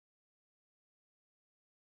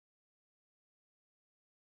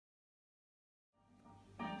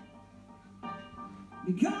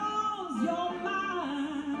because you're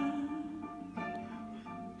mine.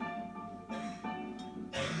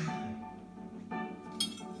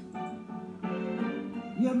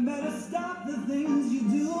 You better stop the things you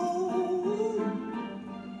do.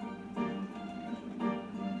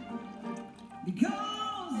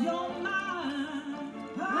 Because you're mine.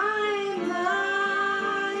 I'm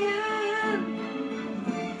lying.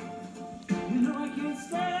 You know I can't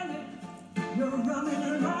stand it. You're running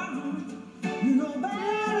around. You know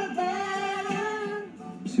better than.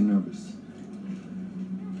 You seem nervous.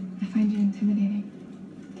 I find you intimidating.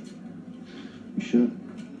 You should.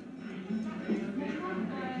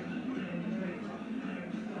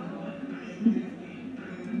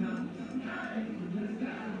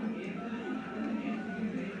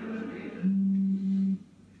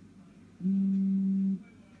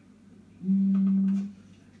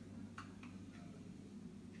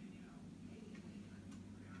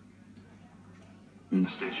 In the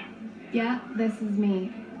station. Yeah, this is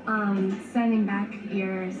me. Sending back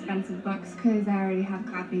your expensive books because I already have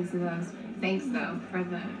copies of those. Thanks, though, for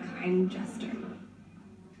the kind gesture.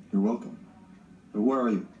 You're welcome. But where are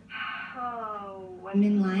you? Oh, I'm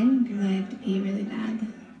in line because I have to pee really bad.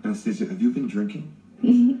 Anastasia, have you been drinking?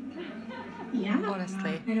 Yeah.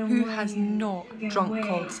 Honestly, who has not drunk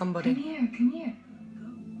called somebody? Come here, come here.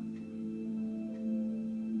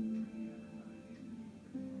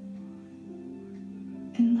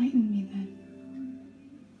 Enlighten me then.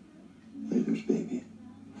 Later's baby.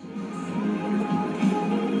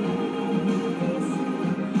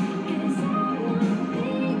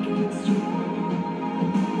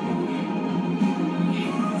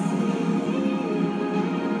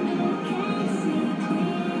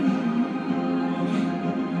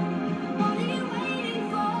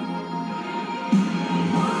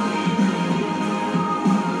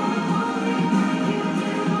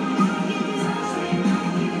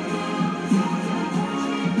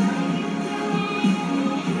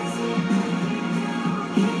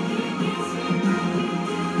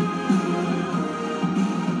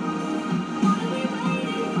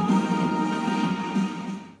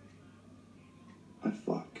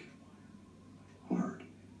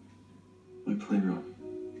 Playroom.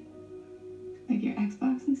 Like your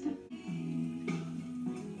Xbox and stuff?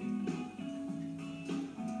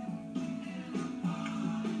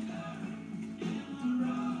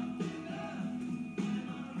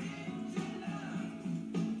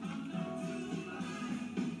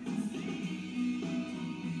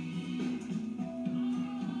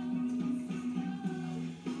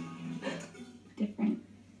 Different.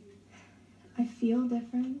 I feel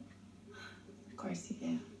different. Of course you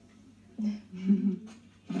do.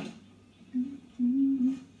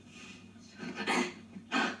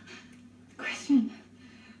 Question.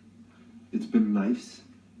 It's been nice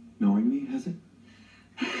knowing me, has it?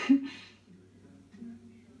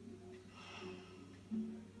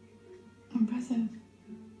 Impressive.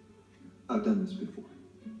 I've done this before.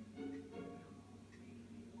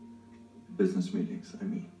 Business meetings, I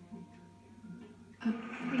mean.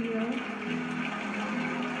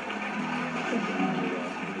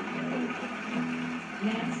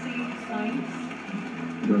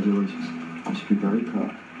 Congratulations. You should be very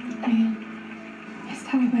proud. I am. Nice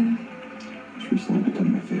tie, by the way. It's recently become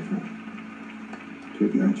my favorite. Do you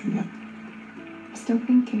have your answer yet? I'm still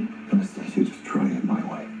thinking. Anastasia, just try it my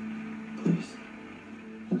way. Please.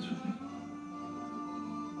 Dance with me.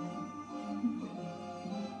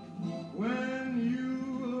 When you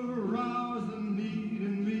arouse the need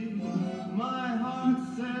in me, my heart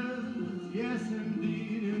says yes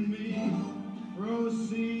indeed in me.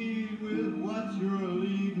 Proceed with what you're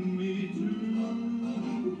leading me to.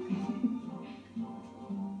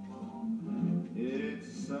 It's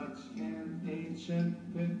such an ancient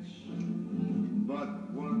pitch, but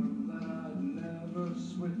one that I'd never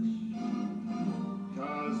switch.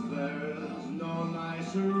 'Cause there's no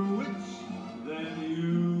nicer witch than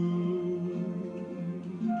you.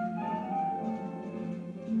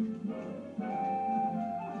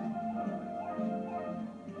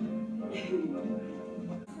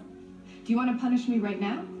 Do you want to punish me right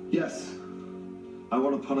now? Yes. I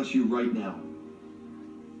want to punish you right now.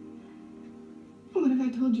 What if I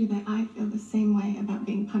told you that I feel the same way about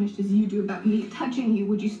being punished as you do about me touching you?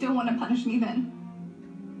 Would you still want to punish me then?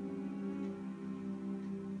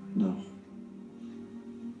 No.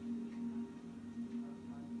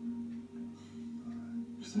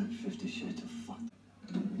 Is that 50 Shades of Fuck?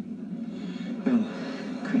 Well,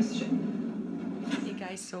 Christian. Hey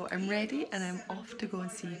guys, so I'm ready and I'm off to go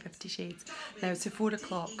and see 50 Shades. Now it's at 4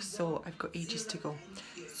 o'clock, so I've got ages to go.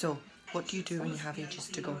 So, what do you do when you have ages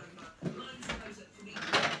to go?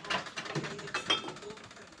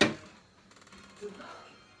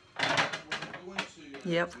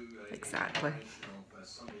 Yep, exactly.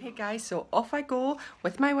 Hey guys, so off I go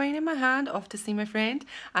with my wine in my hand, off to see my friend,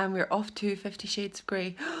 and we're off to 50 Shades of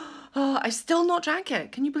Grey. Oh, I've still not drank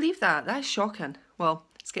it. Can you believe that? That's shocking. Well,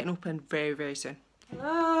 it's getting open very, very soon.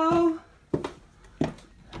 Hello?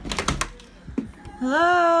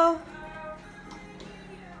 Hello?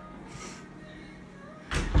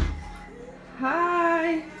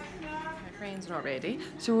 Hi. My friend's not ready,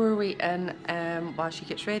 so we're waiting while she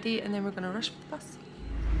gets ready, and then we're gonna rush for the bus.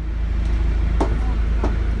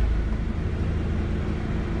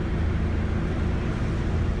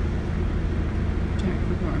 Jack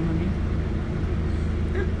forgot her money.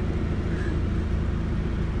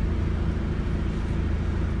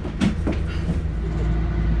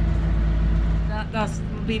 That's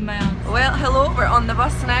be my answer. Well, hello, we're on the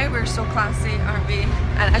bus now. We're so classy, aren't we?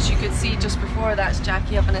 And as you could see just before, that's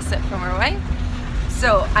Jackie having a sip from her wine.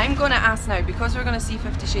 So I'm going to ask now, because we're going to see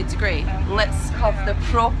 50 Shades of Grey, let's have the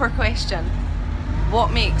proper question.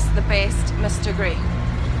 What makes the best Mr. Grey?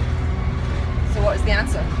 So what is the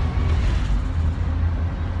answer?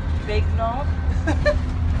 Big knob.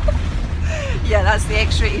 Yeah, that's the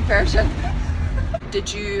X-rated version.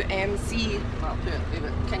 Did you see, well,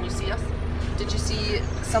 can you see us? Did you see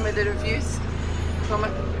some of the reviews from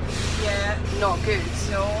it? Yeah. Not good.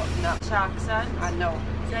 No. No. Accent. I know.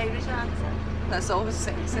 It's Irish accent. That's always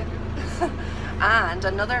sexy. And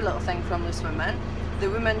another little thing from this woman, the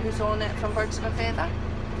woman who's on it from Birds of a Feather,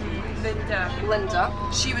 Linda,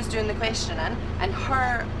 she was doing the questioning, and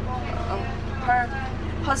her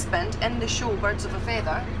husband in the show Birds of a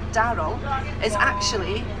Feather, Daryl, is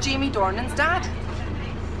actually Jamie Dornan's dad.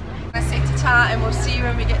 I'm gonna say ta-ta, and we'll see you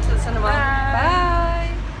when we get to the cinema. Bye!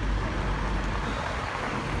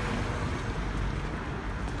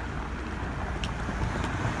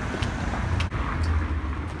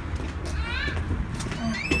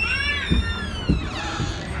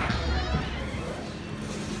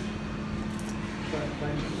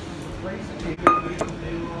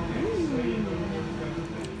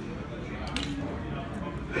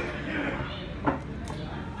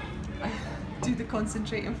 Do the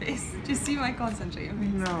concentrating face. Do you see my concentrating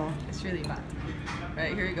face? No. It's really bad.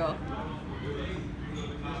 Right, here we go.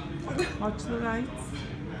 Watch the lights.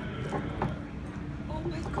 Oh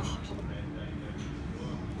my god.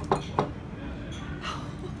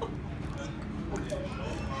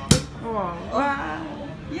 Oh, wow.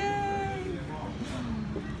 Yay!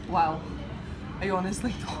 Wow. I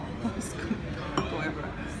honestly thought I was going to go ever.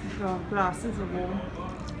 The glasses are warm.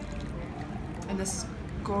 And this is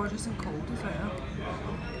gorgeous and cold as well.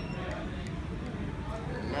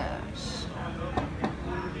 Lush.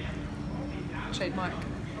 Trademark.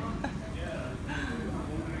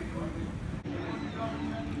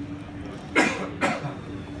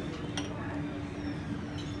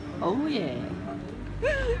 Oh yeah.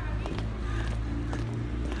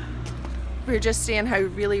 We're just saying how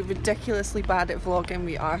really ridiculously bad at vlogging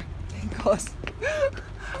we are, because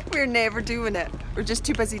we're never doing it. We're just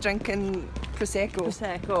too busy drinking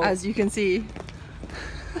Prosecco, as you can see.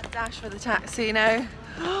 Dash for the taxi now.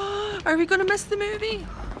 Are we going to miss the movie?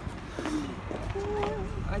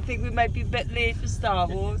 I think we might be a bit late for Star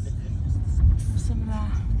Wars.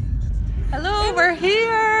 Hello, we're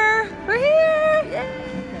here! We're here! Yay.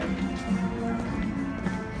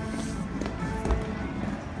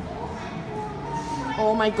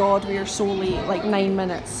 Oh my god, we are so late, like 9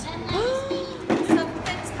 minutes.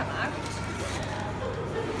 Something's come out.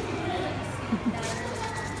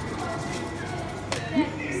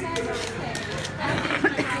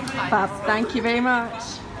 Fab, thank you very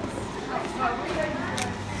much.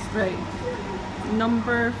 Right,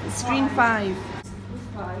 number, screen 5.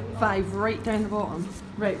 5, right down the bottom.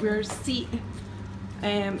 Right, we're seat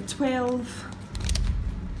 12,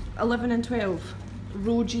 11 and 12,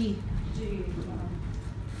 row G.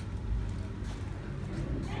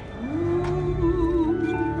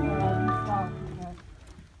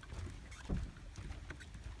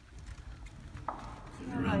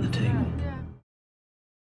 Around the table.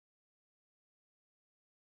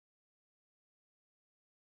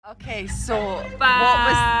 Okay, so what was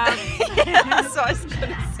that's what I was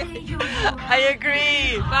gonna say. I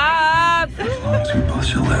agree. Bob. As long as we both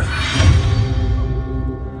shall live.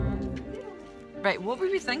 Right, what were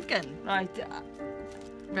we thinking? Right.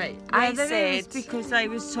 Right, I said because I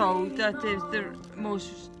was told that it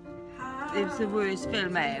was the worst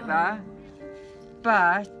film ever,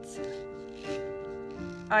 but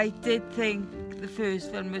I did think the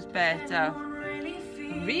first film was better.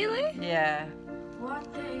 Really? Yeah.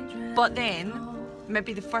 But then,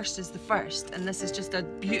 maybe the first is the first, and this is just a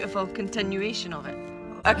beautiful continuation of it.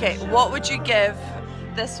 Okay, what would you give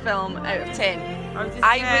this film out of 10? Out of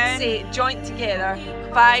I 10? would say, joint together,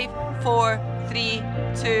 5, 4, 3,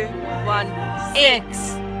 2, 1, 8.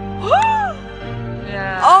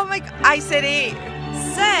 Yeah. Oh my god, I said 8.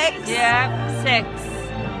 6? Yeah, 6.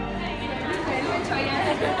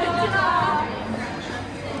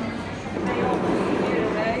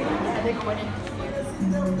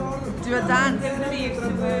 Do a dance.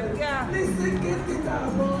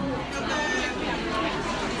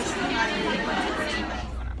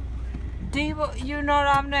 You're not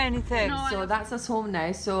having anything? No. So that's us home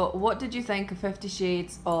now. So what did you think of 50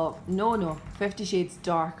 Shades of... No, 50 Shades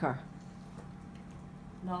Darker?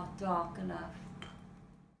 Not dark enough.